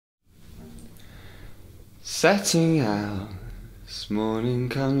Setting out, this morning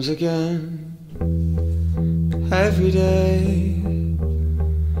comes again. Every day,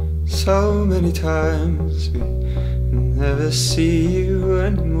 so many times we never see you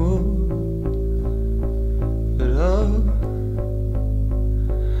anymore. But oh,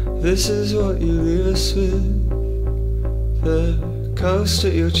 this is what you leave us with. The coast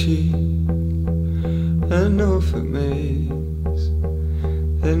at your cheek, and Norfolk makes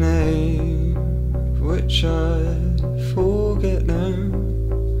the name which I forget now.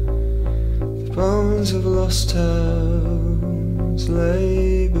 The bones of lost towns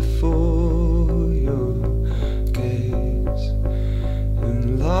lay before your gaze,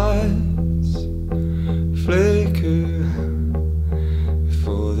 and lights flicker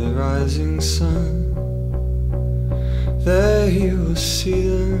before the rising sun. There you will see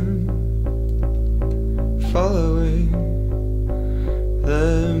them following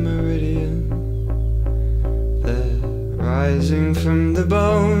the meridian. They're rising from the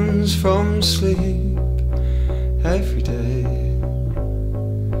bones from sleep every day.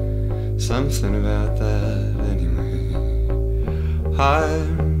 Something about that anyway.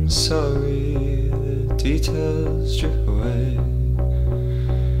 I'm sorry the details drip away,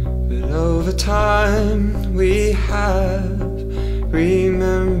 but over time we have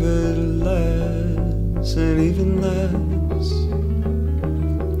remembered less and even less.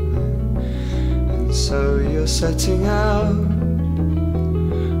 And so you're setting out,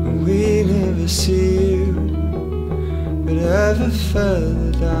 and we never see you, but ever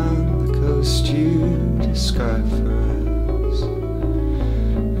further down the coast you describe for us.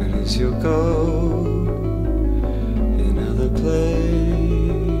 And as you'll go in other places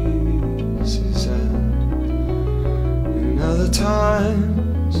and in other times,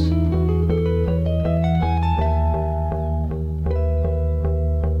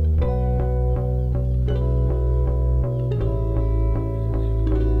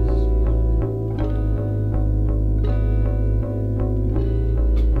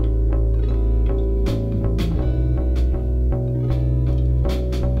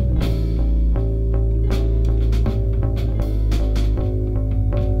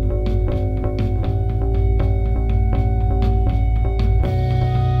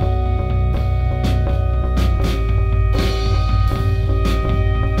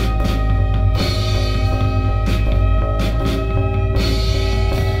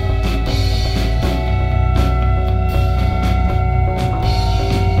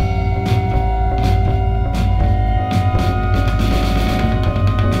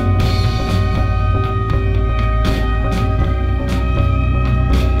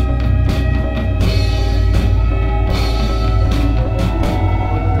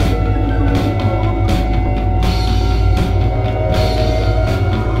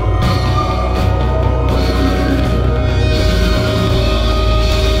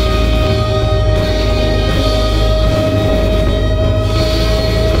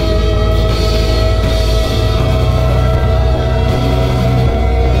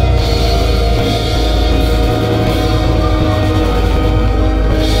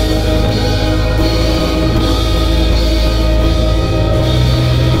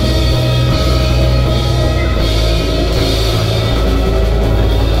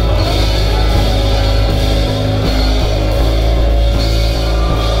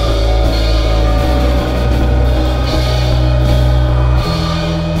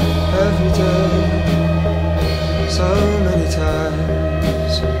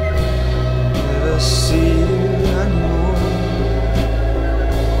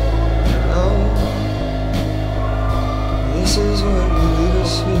 this is what you leave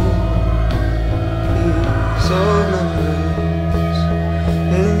us with. These old memories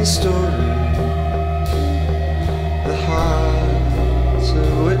in stories, the hearts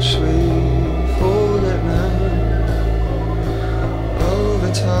of which we forget now. Over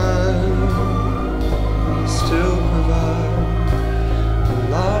time we still provide the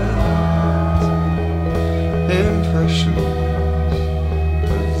light impressions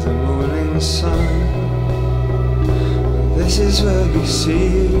of the morning sun. This is where we see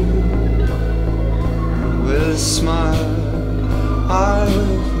you, and with a smile I will